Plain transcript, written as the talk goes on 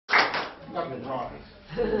London Riots.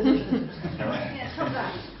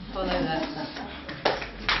 Follow that.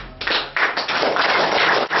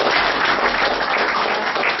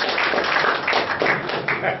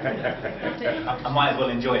 I might as well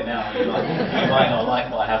enjoy it now. You might not like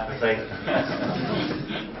what I have to say.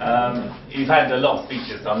 You've had a lot of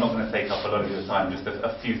speeches, so I'm not going to take up a lot of your time. Just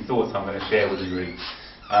a few thoughts I'm going to share with you, really.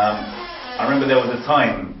 I remember there was a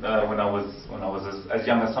time when I was as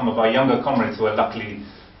young as some of our younger comrades who are luckily,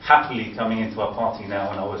 happily coming into our party now,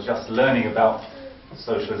 and I was just learning about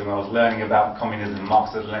socialism, I was learning about communism,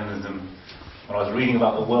 Marxism-Leninism, when I was reading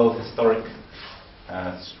about the world historic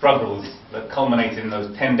struggles that culminated in those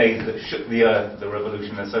 10 days that shook the earth, the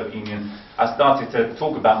revolution in the Soviet Union, I started to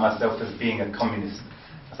talk about myself as being a communist.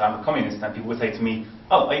 I said, I'm a communist, and people would say to me,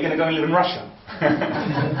 oh, are you going to go and live in Russia?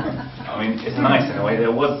 I mean, it's nice in a way. There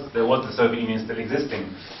was the Soviet Union still existing,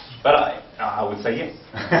 but I would say yes.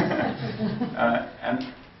 And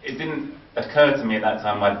it didn't occur to me at that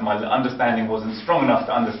time. My understanding wasn't strong enough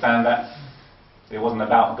to understand that it wasn't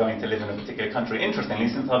about going to live in a particular country. Interestingly,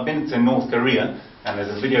 since I've been to North Korea, and there's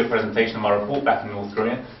a video presentation of my report back in North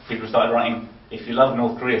Korea, people started writing, if you love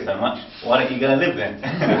North Korea so much, why don't you go and live there?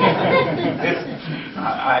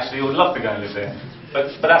 I actually would love to go and live there.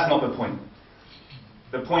 But that's not the point.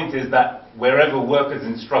 The point is that wherever workers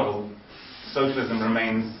in struggle, socialism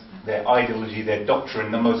remains their ideology, their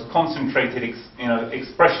doctrine, the most concentrated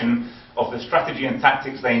expression of the strategy and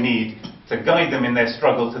tactics they need to guide them in their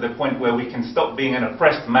struggle to the point where we can stop being an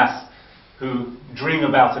oppressed mass who dream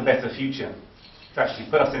about a better future, to actually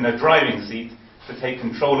put us in a driving seat, to take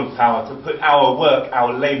control of power, to put our work,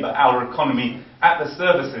 our labour, our economy at the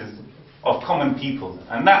services of common people.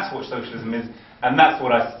 And that's what socialism is, and that's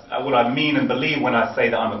what I mean and believe when I say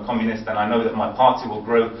that I'm a communist, and I know that my party will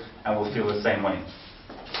grow and will feel the same way.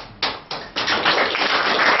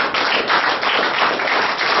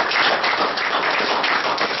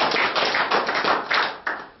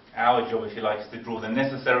 Our job, if you like, is to draw the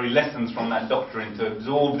necessary lessons from that doctrine, to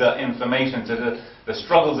absorb the information, to the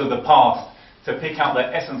struggles of the past, to pick out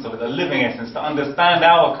the essence of it, the living essence, to understand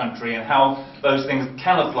our country and how those things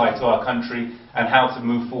can apply to our country and how to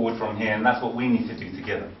move forward from here. And that's what we need to do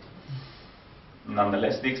together.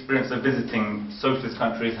 Nonetheless, the experience of visiting socialist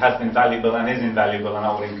countries has been valuable and is invaluable, and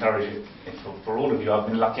I would encourage it for all of you. I've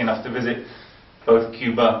been lucky enough to visit both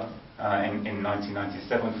Cuba in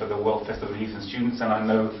 1997 for the World Festival of Youth and Students, and I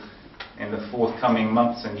know in the forthcoming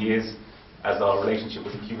months and years, as our relationship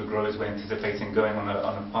with Cuba grows, we're anticipating going on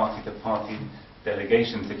a party-to-party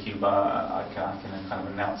delegation to Cuba. I can kind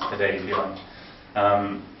of announce today, if you like.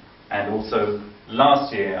 And also,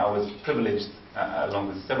 last year, I was privileged, along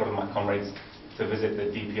with several of my comrades, to visit the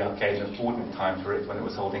DPRK, an important time for it, when it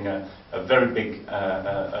was holding a very big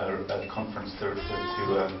conference to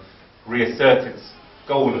reassert its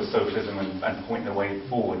goal of socialism and point the way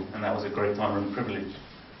forward. And that was a great honor and privilege.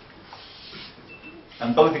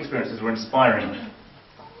 And both experiences were inspiring.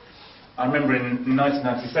 I remember in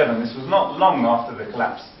 1997, this was not long after the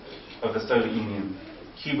collapse of the Soviet Union,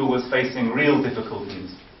 Cuba was facing real difficulties.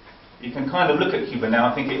 You can kind of look at Cuba now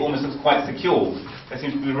and think it almost looks quite secure. There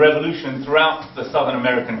seems to be revolution throughout the Southern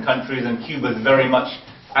American countries, and Cuba is very much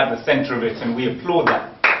at the center of it, and we applaud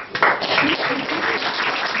that.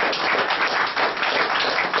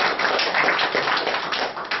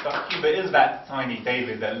 But Cuba is that tiny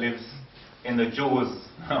David that lives in the jaws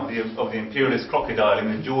of the imperialist crocodile, in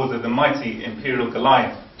the jaws of the mighty imperial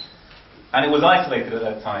Goliath. And it was isolated at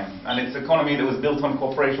that time, and its economy that was built on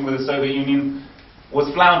cooperation with the Soviet Union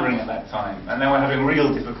was floundering at that time, and they were having real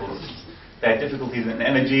difficulties. They had difficulties in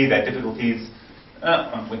energy, they had difficulties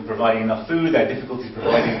with providing enough food, they had difficulties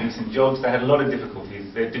providing decent jobs, they had a lot of difficulties.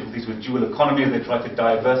 They had difficulties with dual economy as they tried to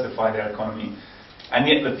diversify their economy. And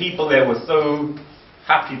yet the people there were so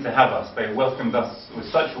happy to have us. They welcomed us with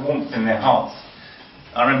such warmth in their hearts.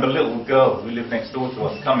 I remember little girls who lived next door to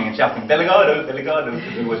us coming and shouting, "Delegado, delegado,"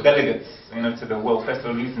 because we were delegates, to the World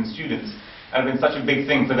Festival of Youth and Students. And it had been such a big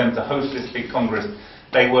thing for them to host this big congress.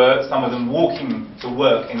 They were, some of them, walking to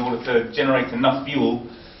work in order to generate enough fuel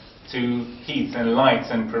to heat and light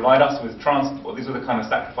and provide us with transport. These were the kind of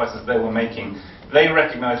sacrifices they were making. They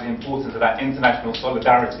recognized the importance of that international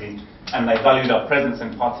solidarity, and they valued our presence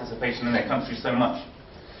and participation in their country so much.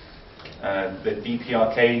 The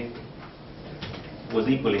DPRK was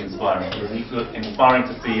equally inspiring. It was equally inspiring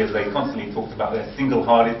to see as they constantly talked about their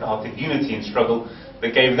single-hearted unity in struggle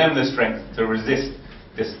that gave them the strength to resist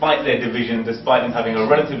despite their division, despite them having a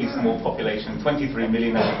relatively small population, 23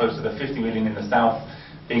 million as opposed to the 50 million in the south,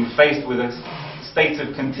 being faced with a state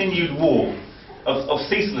of continued war, of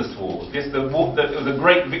ceaseless war. It was a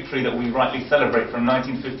great victory that we rightly celebrate from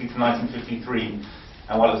 1950 to 1953.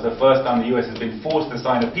 And while it's the first time the US has been forced to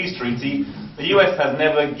sign a peace treaty, the US has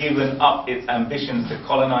never given up its ambitions to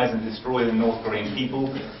colonize and destroy the North Korean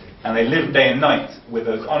people. And they live day and night with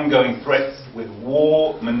those ongoing threats, with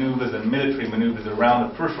war maneuvers and military maneuvers around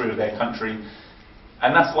the periphery of their country.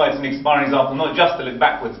 And that's why it's an inspiring example, not just to look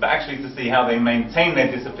backwards, but actually to see how they maintain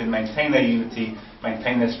their discipline, maintain their unity,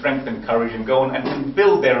 maintain their strength and courage, and go on and can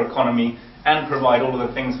build their economy and provide all of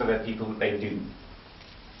the things for their people that they do.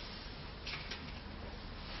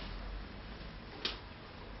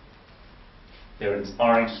 They're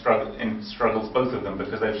inspiring struggles, both of them,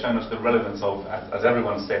 because they've shown us the relevance of, as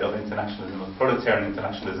everyone said, of internationalism, of proletarian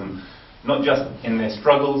internationalism, not just in their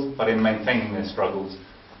struggles, but in maintaining their struggles.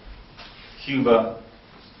 Cuba,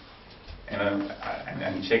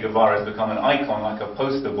 and Che Guevara has become an icon, like a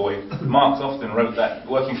poster boy. Marx often wrote that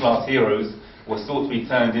working class heroes were thought to be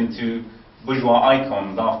turned into bourgeois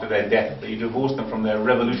icons after their death, that you divorce them from their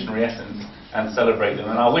revolutionary essence and celebrate them.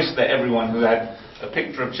 And I wish that everyone who had a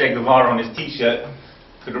picture of Che Guevara on his t-shirt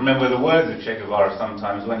could remember the words of Che Guevara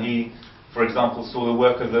sometimes when he, for example, saw the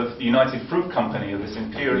work of the United Fruit Company, of this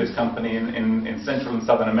imperialist company in Central and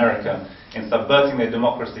Southern America, in subverting their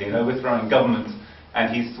democracy and overthrowing governments.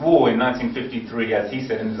 And he swore in 1953, as he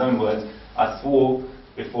said in his own words, "I swore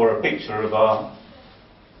before a picture of our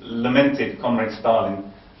lamented comrade Stalin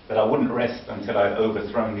that I wouldn't rest until I had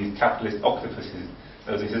overthrown these capitalist octopuses."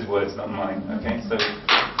 Those are his words, not mine. Okay, so.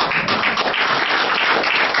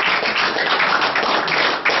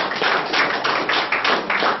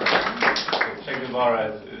 Che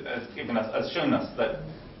Guevara has shown us that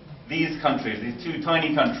these countries, these two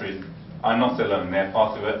tiny countries, are not alone. They're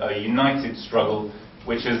part of a united struggle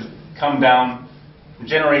which has come down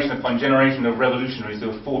generation upon generation of revolutionaries who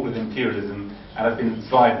have fought with imperialism and have been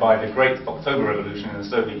inspired by the great October Revolution in the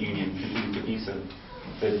Soviet Union, continuing to be so.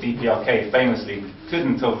 The DPRK famously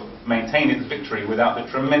couldn't have maintained its victory without the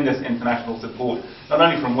tremendous international support, not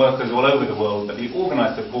only from workers all over the world, but the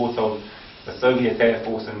organized support of the Soviet Air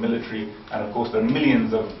Force and military, and of course the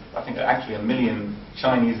millions of, I think actually 1 million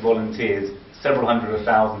Chinese volunteers, several hundred of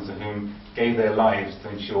thousands of whom gave their lives to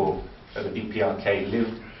ensure that the DPRK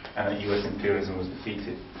lived and that US imperialism was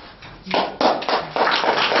defeated.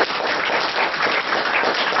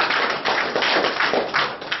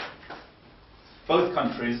 Both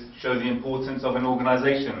countries show the importance of an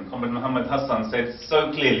organization. Comrade Muhammad Hassan said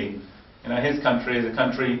so clearly, his country is a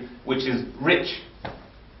country which is rich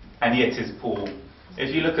and yet is poor.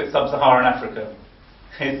 If you look at sub-Saharan Africa,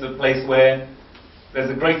 it's a place where there's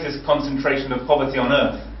the greatest concentration of poverty on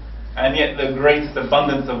earth, and yet the greatest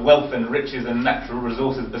abundance of wealth and riches and natural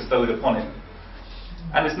resources bestowed upon it.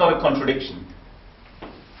 And it's not a contradiction.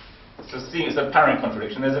 It's a apparent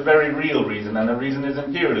contradiction. There's a very real reason, and the reason is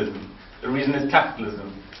imperialism. The reason is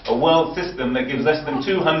capitalism. A world system that gives less than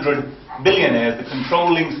 200 billionaires the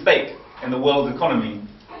controlling stake in the world's economy,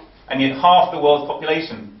 and yet half the world's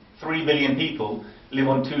population, 3 billion people, live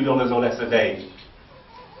on $2 or less a day.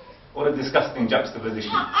 What a disgusting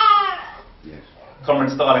juxtaposition. Yes.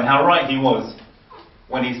 Comrade Stalin, how right he was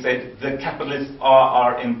when he said, "The capitalists are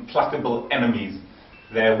our implacable enemies.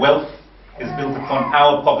 Their wealth is built upon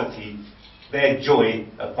our poverty, their joy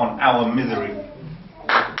upon our misery."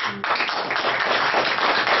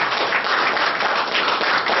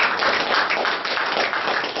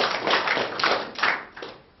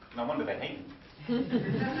 No wonder they hate him.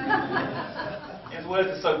 His words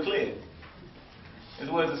are so clear. His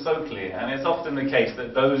words are so clear, and it's often the case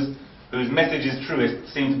that those whose message is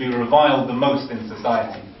truest seem to be reviled the most in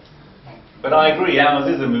society. But I agree, ours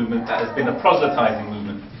is a movement that has been a proselytizing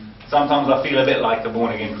movement. Sometimes I feel a bit like a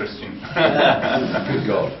born-again Christian. Good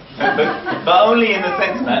God. But only in the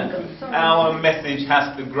sense that our message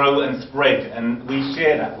has to grow and spread, and we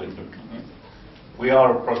share that with them. We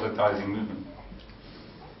are a proselytizing movement.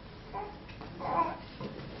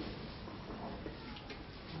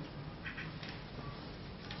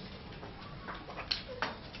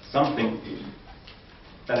 Some think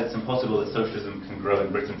that it's impossible that socialism can grow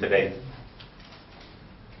in Britain today.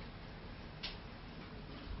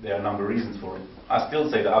 There are a number of reasons for it. I still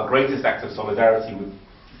say that our greatest act of solidarity with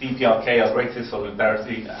DPRK, our greatest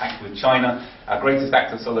solidarity act with China, our greatest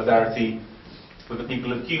act of solidarity with the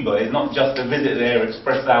people of Cuba is not just to visit there,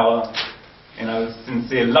 express our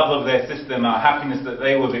sincere love of their system, our happiness that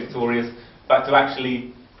they were victorious, but to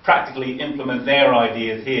actually practically implement their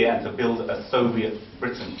ideas here and to build a Soviet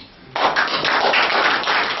Britain.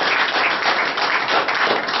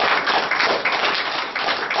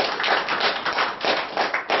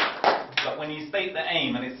 But when you state the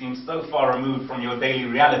aim and it seems so far removed from your daily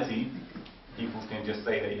reality, people can just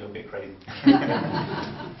say that you're a bit crazy.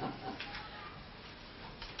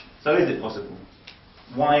 So is it possible?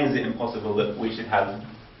 why is it impossible that we should have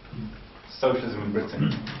socialism in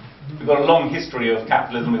Britain? We've got a long history of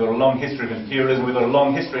capitalism, we've got a long history of imperialism, we've got a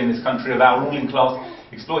long history in this country of our ruling class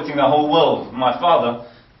exploiting the whole world. My father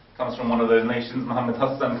comes from one of those nations, Muhammad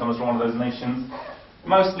Hassan comes from one of those nations.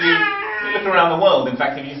 Mostly, you look around the world, in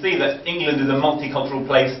fact, if you see that England is a multicultural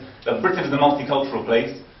place, that Britain is a multicultural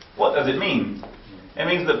place, what does it mean? It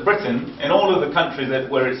means that Britain, in all of the countries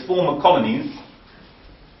where its former colonies,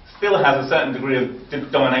 still has a certain degree of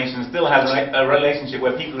domination, still has a relationship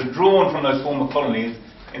where people are drawn from those former colonies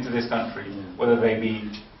into this country, whether they be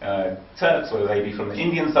Turks, whether they be from the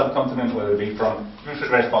Indian subcontinent, whether they be from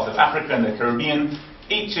various parts of Africa and the Caribbean.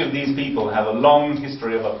 Each of these people have a long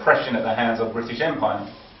history of oppression at the hands of British Empire.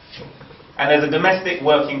 And there's a domestic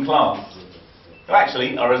working class, who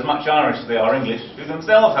actually are as much Irish as they are English, who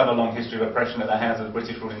themselves have a long history of oppression at the hands of the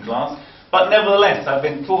British ruling class, but nevertheless have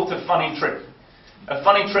been taught a funny trick. A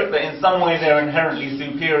funny trick that in some way they're inherently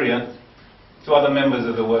superior to other members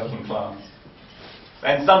of the working class.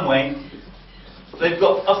 In some way, they've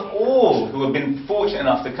got us all who have been fortunate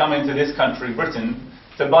enough to come into this country, Britain,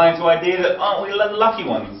 to buy into the idea that, aren't we the lucky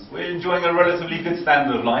ones? We're enjoying a relatively good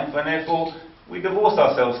standard of life, and therefore we divorce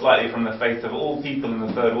ourselves slightly from the faith of all people in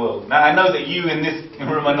the third world. Now, I know that you in this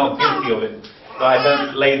room are not guilty of it, so I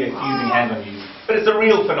don't lay the accusing hand on you. But it's a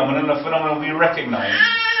real phenomenon, a phenomenon we recognise.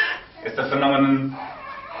 It's the phenomenon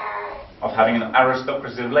of having an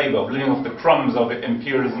aristocracy of labour, of living off the crumbs of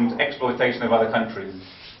imperialism's exploitation of other countries.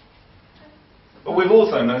 But we've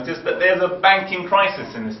also noticed that there's a banking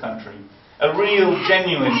crisis in this country, a real,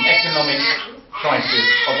 genuine economic crisis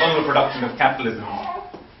of overproduction of capitalism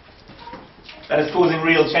that is causing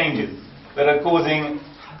real changes, that are causing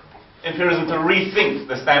imperialism to rethink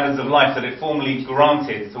the standards of life that it formerly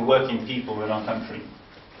granted to working people in our country.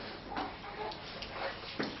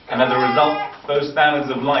 And as a result, those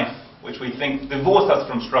standards of life, which we think divorce us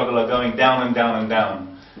from struggle, are going down and down and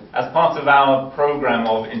down. As part of our program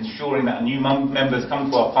of ensuring that new members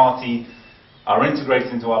come to our party, are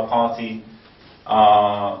integrated into our party,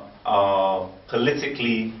 are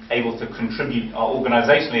politically able to contribute, are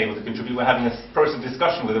organisationally able to contribute, we're having a process of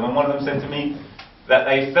discussion with them, and one of them said to me that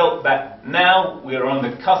they felt that now we are on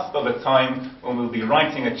the cusp of a time when we'll be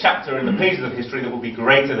writing a chapter in the pages of history that will be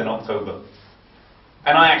greater than October.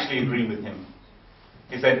 And I actually agree with him.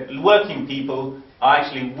 He said working people are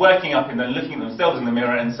actually working up and looking at themselves in the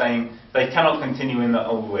mirror and saying they cannot continue in the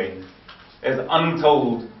old way. There's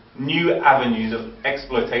untold new avenues of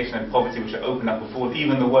exploitation and poverty which are opened up before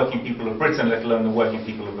even the working people of Britain, let alone the working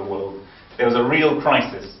people of the world. There was a real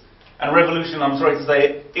crisis. And revolution, I'm sorry to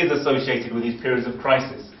say, is associated with these periods of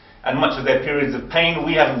crisis. And much of their periods of pain,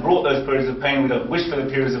 we haven't brought those periods of pain, we don't wish for the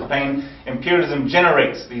periods of pain. Imperialism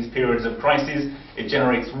generates these periods of crisis. It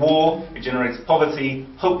generates war, it generates poverty,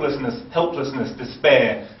 hopelessness, helplessness,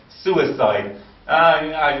 despair, suicide,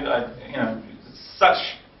 such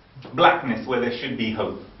blackness where there should be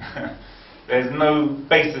hope. There's no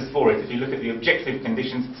basis for it. If you look at the objective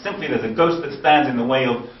conditions, simply there's a ghost that stands in the way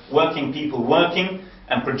of working people working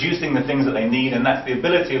and producing the things that they need, and that's the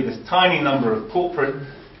ability of this tiny number of corporate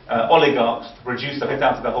oligarchs to produce a fit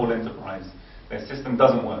out of the whole enterprise. Their system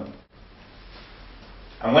doesn't work.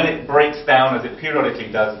 And when it breaks down, as it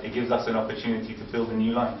periodically does, it gives us an opportunity to build a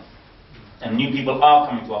new life. And new people are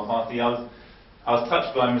coming to our party. I was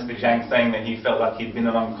touched by Mr. Zhang saying that he felt like he'd been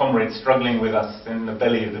among comrades struggling with us in the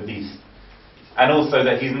belly of the beast. And also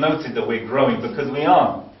that he's noted that we're growing, because we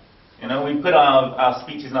are. You know, we put our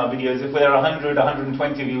speeches and our videos. If there are 100,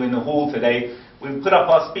 120 of you in the hall today, we put up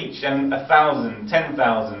our speech and 1,000,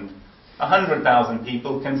 10,000, 100,000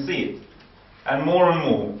 people can see it. And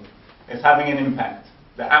more, it's having an impact.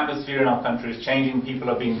 The atmosphere in our country is changing, people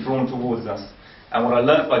are being drawn towards us. And what I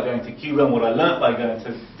learnt by going to Cuba and what I learnt by going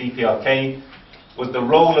to DPRK was the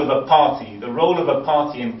role of a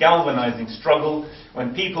party in galvanizing struggle,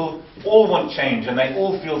 when people all want change and they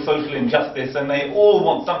all feel social injustice and they all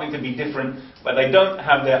want something to be different, but they don't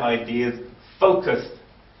have their ideas focused,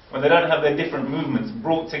 when they don't have their different movements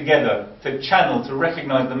brought together to channel, to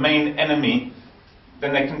recognize the main enemy,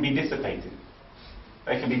 then they can be dissipated.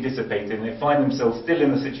 They can be dissipated, and they find themselves still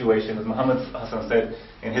in the situation, as Muhammad Hassan said,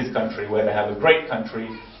 in his country, where they have a great country,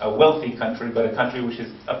 a wealthy country, but a country which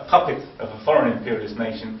is a puppet of a foreign imperialist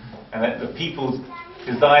nation, and that the people's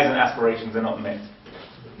desires and aspirations are not met.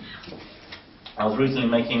 I was recently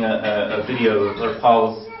making a video of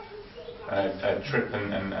Rapal's trip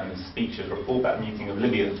and a speech, a report about the meeting of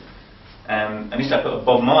Libya, and initially I put a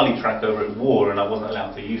Bob Marley track over at War, and I wasn't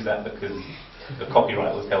allowed to use that because the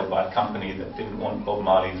copyright was held by a company that didn't want Bob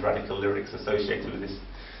Marley's radical lyrics associated with this.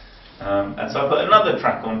 And so I put another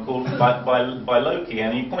track on called by Loki,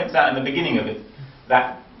 and he points out in the beginning of it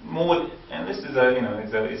that more, and this is a,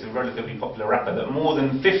 it's a relatively popular rapper, that more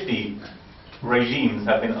than 50 regimes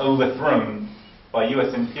have been overthrown by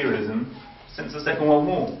US imperialism since the Second World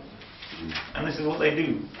War. And this is what they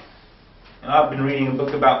do. And I've been reading a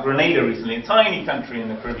book about Grenada recently, a tiny country in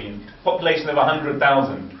the Caribbean, population of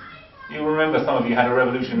 100,000. You'll remember, some of you had a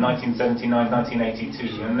revolution in 1979,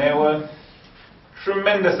 1982, and there were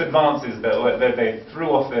tremendous advances that they threw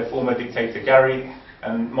off their former dictator Gary,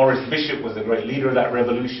 and Maurice Bishop was a great leader of that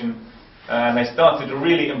revolution, and they started to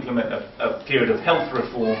really implement a period of health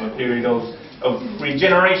reform, a period of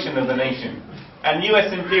regeneration of the nation. And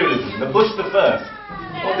US imperialism, the Bush the First,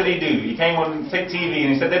 what did he do? He came on TV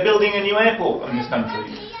and he said, they're building a new airport in this country.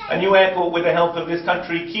 A new airport with the help of this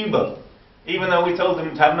country, Cuba. Even though we told them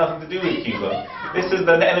to have nothing to do with Cuba. This is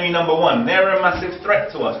the enemy number one. They're a massive threat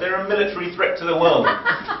to us. They're a military threat to the world.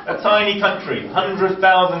 A tiny country, 100,000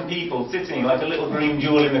 people sitting like a little green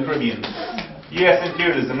jewel in the Caribbean. US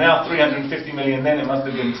imperialism, now 350 million, then it must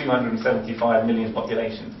have been 275 million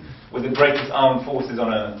population, with the greatest armed forces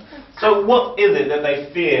on earth. So what is it that they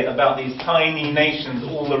fear about these tiny nations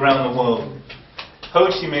all around the world? Ho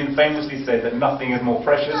Chi Minh famously said that nothing is more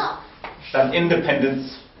precious than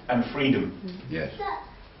independence and freedom. Yes.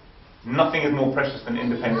 Nothing is more precious than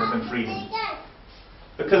independence and freedom.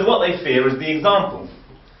 Because what they fear is the example.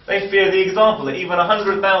 They fear the example that even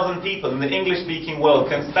 100,000 people in the English-speaking world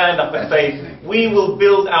can stand up and say, we will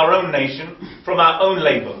build our own nation from our own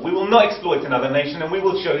labour. We will not exploit another nation, and we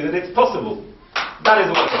will show you that it's possible. That is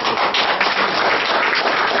what they fear.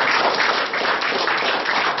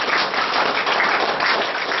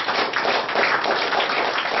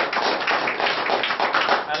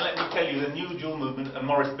 The New Dual Movement and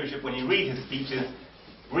Maurice Bishop, when you read his speeches,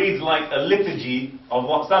 reads like a liturgy of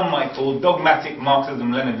what some might call dogmatic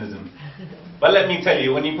Marxism-Leninism. But let me tell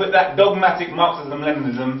you, when you put that dogmatic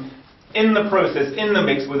Marxism-Leninism in the process, in the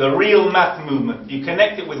mix with a real mass movement, you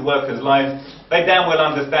connect it with workers' lives, they damn well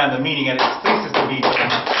understand the meaning and it ceases to be.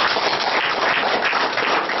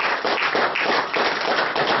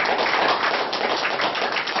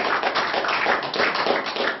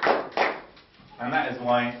 And that is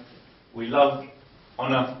why we love,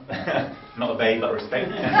 honour, not obey but respect,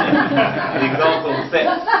 the example set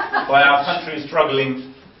by our countries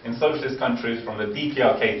struggling in socialist countries from the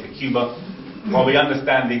DPRK to Cuba, while we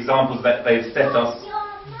understand the examples that they've set us,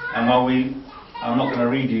 and while I'm not going to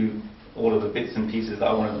read you all of the bits and pieces that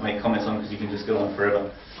I wanted to make comments on because you can just go on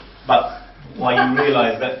forever, but while you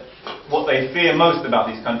realise that what they fear most about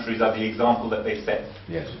these countries are the example that they've set.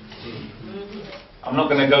 Yes. I'm not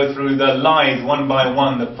going to go through the lies one by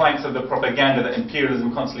one, the planks of the propaganda that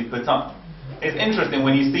imperialism constantly put up. It's interesting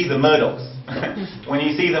when you see the Murdochs, when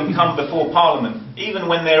you see them come before Parliament, even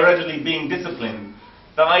when they're allegedly being disciplined,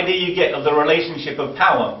 the idea you get of the relationship of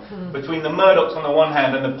power between the Murdochs on the one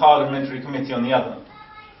hand and the Parliamentary Committee on the other.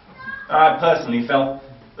 I personally felt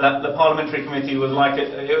that the Parliamentary Committee was like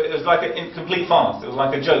a complete farce. It was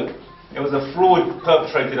like a joke. It was a fraud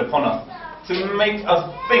perpetrated upon us to make us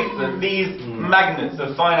think that these magnates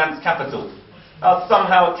of finance capital are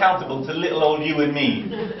somehow accountable to little old you and me.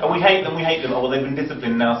 And we hate them. Oh, well, they've been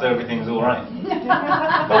disciplined now, so everything's all right.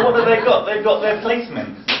 But what have they got? They've got their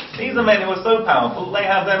placemen. These are men who are so powerful, they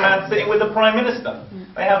have their man sitting with the Prime Minister.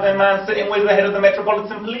 They have their man sitting with the head of the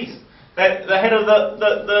Metropolitan Police. The head of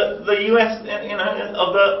the US,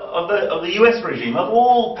 of the US regime, of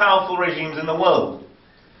all powerful regimes in the world.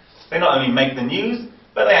 They not only make the news,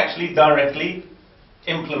 but they actually directly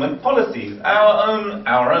implement policies.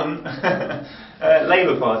 Our own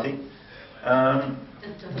Labour Party,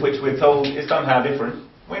 which we're told is somehow different.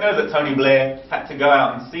 We know that Tony Blair had to go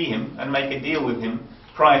out and see him and make a deal with him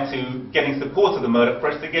prior to getting support of the Murdoch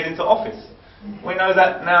press to get into office. We know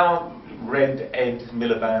that now Red Ed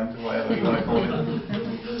Miliband, whatever you want to call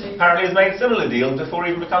it, apparently has made similar deals before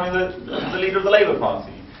even becoming the leader of the Labour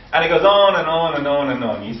Party. And it goes on and on and on and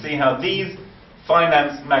on. You see how these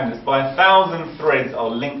finance magnates, by 1,000 threads, are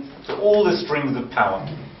linked to all the strings of power.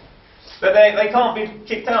 But they can't be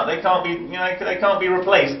kicked out. They can't be, they can't be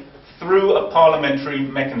replaced through a parliamentary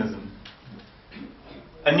mechanism.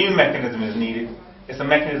 A new mechanism is needed. It's a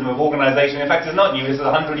mechanism of organisation. In fact, it's not new. It's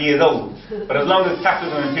 100 years old. But as long as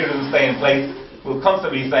capitalism and imperialism stay in place, we'll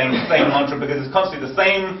constantly be saying the same mantra because it's constantly the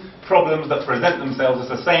same problems that present themselves.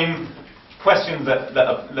 It's the same questions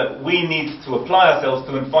that we need to apply ourselves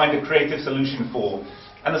to and find a creative solution for.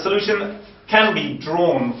 And the solution can be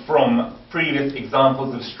drawn from previous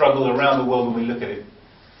examples of struggle around the world when we look at it.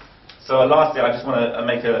 So lastly, I just want to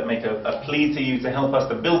make a plea to you to help us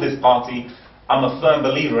to build this party. I'm a firm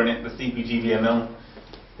believer in it, the CPGB-ML.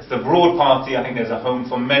 It's a broad party. I think there's a home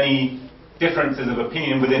for many differences of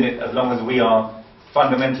opinion within it, as long as we are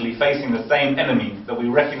fundamentally facing the same enemy, that we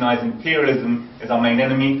recognize imperialism as our main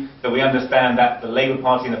enemy, that we understand that the Labour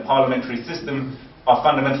Party and the parliamentary system are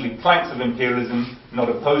fundamentally planks of imperialism, not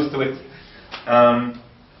opposed to it,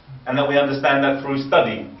 and that we understand that through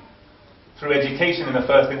study, through education in the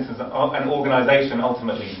first instance, and organisation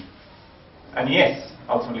ultimately, and yes,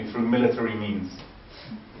 ultimately through military means,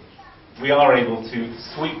 we are able to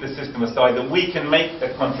sweep the system aside, that we can make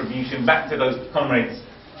a contribution back to those comrades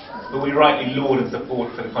that we rightly laud and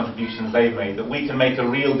support for the contributions they've made, that we can make a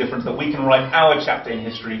real difference, that we can write our chapter in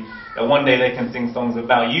history, that one day they can sing songs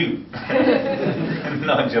about you, and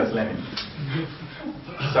not just Lenin.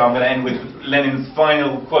 So I'm going to end with Lenin's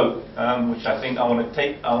final quote, which I think I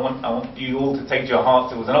want you all to take to your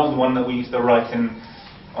hearts. It was an old one that we used to write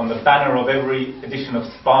on the banner of every edition of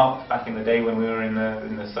Spark back in the day when we were in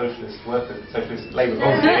the Socialist Workers, Socialist Labour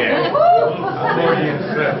Party. Yeah.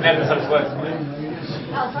 Never Socialist Workers.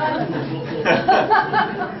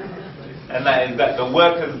 And that is that the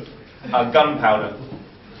workers are gunpowder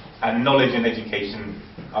and knowledge and education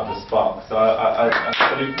are the spark. So I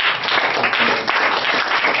salute